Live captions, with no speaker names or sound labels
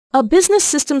A business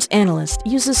systems analyst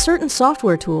uses certain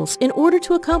software tools in order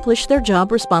to accomplish their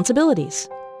job responsibilities.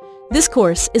 This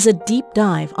course is a deep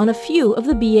dive on a few of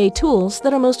the BA tools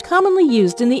that are most commonly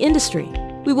used in the industry.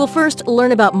 We will first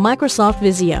learn about Microsoft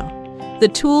VISIO, the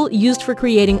tool used for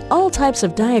creating all types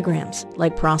of diagrams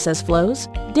like process flows,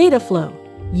 data flow,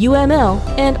 UML,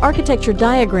 and architecture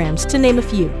diagrams, to name a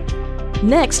few.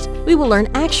 Next, we will learn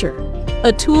Axure,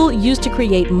 a tool used to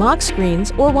create mock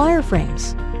screens or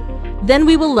wireframes. Then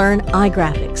we will learn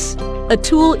iGrafx, a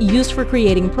tool used for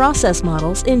creating process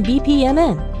models in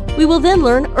BPMN. We will then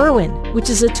learn ERWIN, which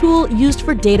is a tool used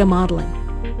for data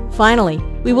modeling. Finally,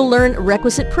 we will learn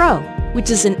Requisite Pro,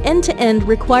 which is an end-to-end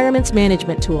requirements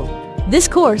management tool. This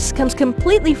course comes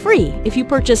completely free if you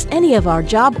purchase any of our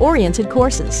job-oriented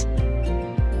courses.